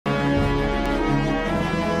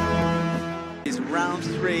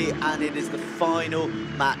REC23, and it is the final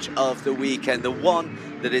match of the weekend, the one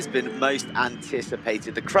that has been most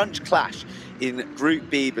anticipated, the crunch clash in Group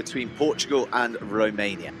B between Portugal and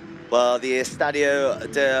Romania. Well, the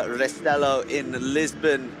Estadio de Restelo in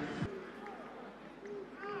Lisbon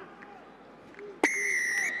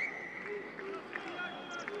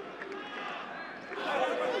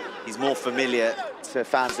he's more familiar to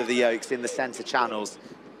fans of the Oaks in the centre channels.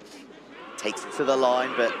 Takes it to the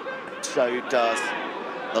line, but so does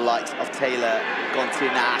the likes of Taylor,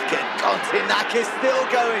 Gontinak, and Gontinak is still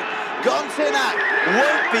going. Gontinak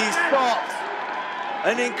won't be stopped.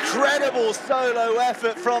 An incredible solo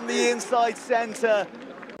effort from the inside centre,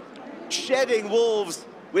 shedding Wolves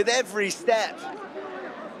with every step.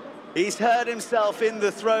 He's hurt himself in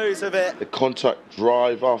the throes of it. The contact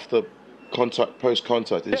drive after contact,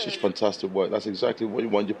 post-contact, it's just fantastic work. That's exactly what you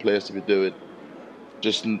want your players to be doing.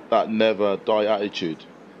 Just that never die attitude.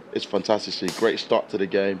 It's fantastic to see. Great start to the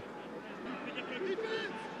game.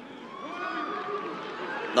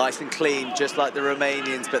 Nice and clean, just like the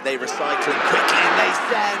Romanians, but they recycle it quickly and they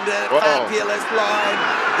send a fabulous line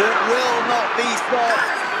that will not be stopped.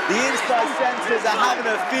 The inside centres are having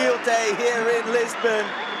a field day here in Lisbon.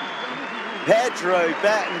 Pedro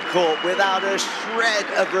Betancourt without a shred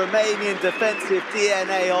of Romanian defensive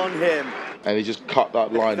DNA on him. And he just cut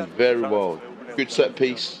that line very well. Good set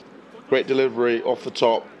piece, great delivery off the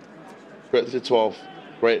top, great to the 12th,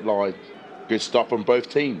 great line. Good stuff from both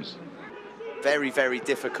teams. Very, very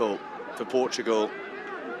difficult for Portugal.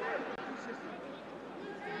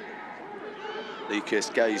 Lucas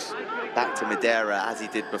goes back to Madeira as he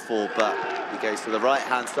did before, but he goes to the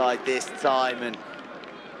right-hand side this time, and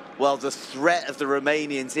well, the threat of the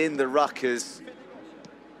Romanians in the ruckers.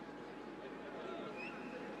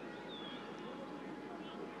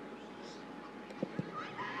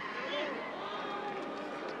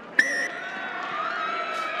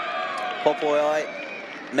 Popoy,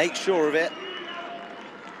 make sure of it.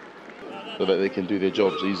 So that they can do their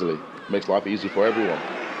jobs easily. Makes life easy for everyone.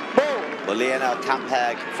 Well, Lionel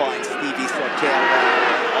Campeg finds Stevie Sequeira.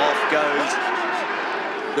 Off goes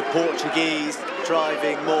the Portuguese,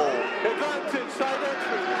 driving more.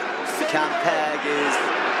 Campeg is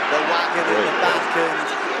the wagon in the back, and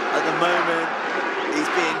at the moment he's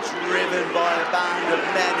being driven by a band of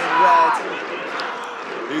men in red,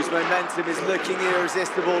 whose momentum is looking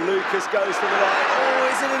irresistible. Lucas goes to the right. Oh,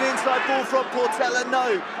 is it an inside ball from Portela?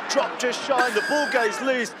 No, drop just shine, the ball goes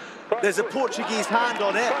loose. There's a Portuguese hand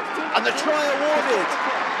on it, and the try awarded.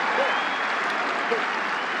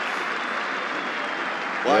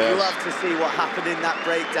 Well, I'd love to see what happened in that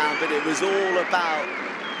breakdown, but it was all about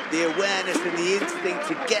the awareness and the instinct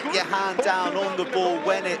to get your hand down on the ball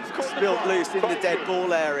when it spilt loose in the dead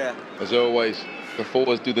ball area. As always, the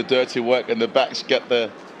forwards do the dirty work and the backs get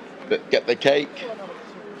the cake.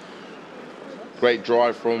 Great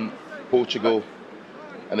drive from Portugal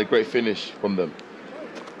and a great finish from them.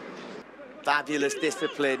 Fabulous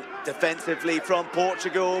discipline defensively from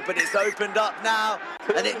Portugal, but it's opened up now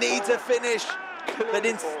and it needs a finish, but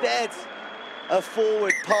instead a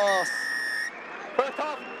forward pass.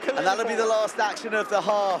 And that'll be the last action of the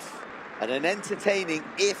half. And an entertaining,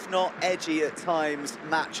 if not edgy at times,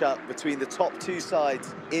 matchup between the top two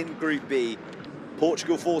sides in Group B.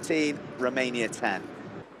 Portugal 14, Romania 10.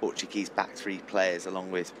 Portuguese back three players along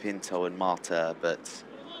with Pinto and Marta, but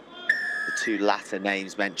the two latter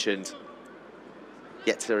names mentioned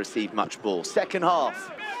yet to receive much ball. Second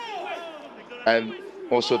half. And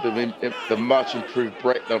also the much improved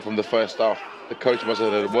breakdown from the first half. The coach must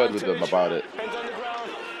have had a word with them about it.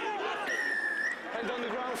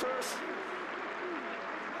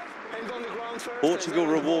 Portugal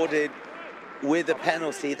rewarded with a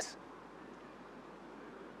penalty.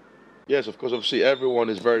 Yes, of course, obviously everyone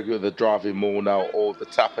is very good at the driving more now, or the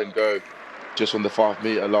tap and go just on the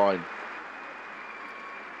 5-metre line.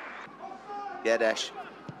 Guedes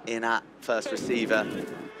in at first receiver.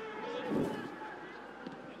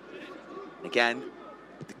 Again,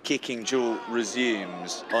 the kicking duel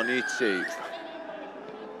resumes. Onutu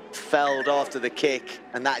felled after the kick,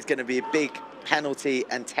 and that's going to be a big penalty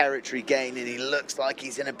and territory gain, and he looks like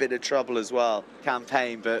he's in a bit of trouble as well.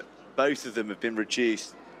 Campaign, but both of them have been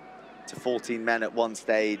reduced to 14 men at one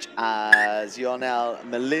stage as Lionel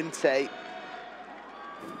Melinte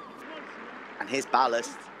and his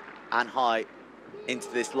ballast and height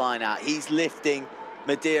into this line out. He's lifting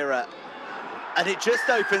Madeira, and it just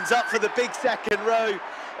opens up for the big second row.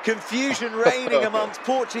 Confusion reigning amongst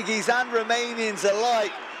Portuguese and Romanians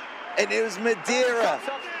alike, and it was Madeira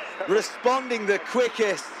responding the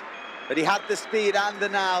quickest, but he had the speed and the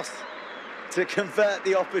nous to convert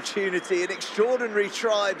the opportunity. An extraordinary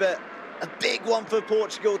try, but A big one for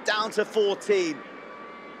Portugal, down to 14.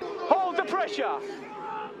 Hold the pressure.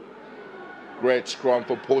 Great scrum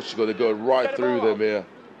for Portugal. They go right through them here.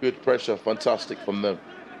 Good pressure, fantastic from them.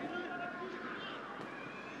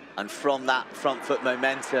 And from that front foot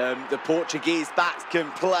momentum, the Portuguese backs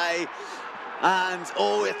can play. And,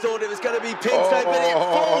 oh, we thought it was going to be Pinto, but it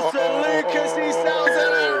falls to Lucas, who sells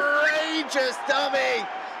an outrageous dummy.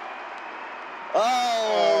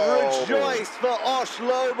 Oh, rejoice for Osh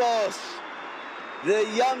Lobos. The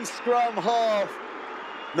young scrum half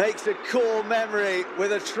makes a core memory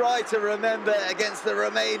with a try to remember against the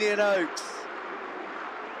Romanian Oaks.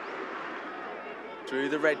 Through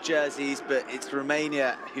the red jerseys, but it's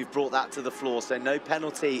Romania who've brought that to the floor, so no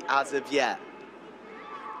penalty as of yet.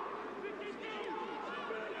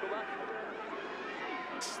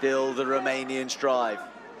 Still the Romanians drive.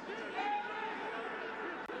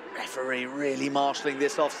 Referee really marshalling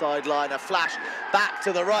this offside line. A flash back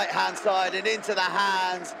to the right-hand side and into the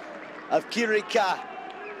hands of Kirika.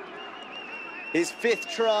 His 5th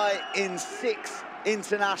try in 6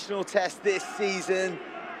 international tests this season.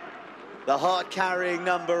 The hard-carrying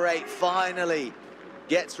number 8 finally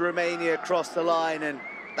gets Romania across the line and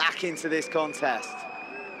back into this contest.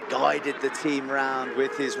 Guided the team round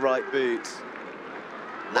with his right boot.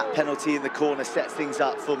 And that penalty in the corner sets things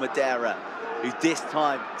up for Madeira, who this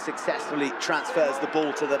time successfully transfers the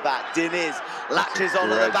ball to the back. Diniz latches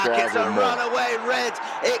onto the back. It's a runaway red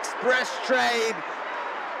express train.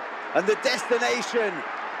 And the destination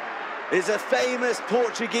is a famous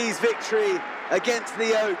Portuguese victory against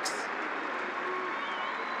the Oaks.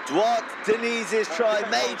 Duarte Diniz's try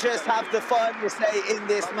may just have the final say in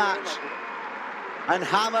this match and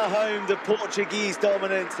hammer home the Portuguese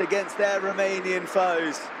dominance against their Romanian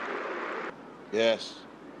foes. Yes,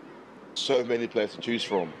 so many players to choose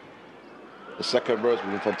from. The second row's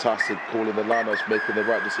been fantastic, calling the lineups, making the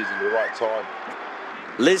right decision at the right time.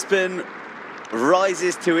 Lisbon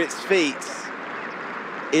rises to its feet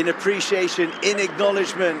in appreciation, in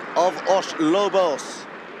acknowledgement of Osh Lobos,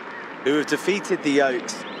 who have defeated the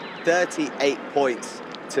Oaks 38 points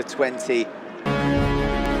to 20.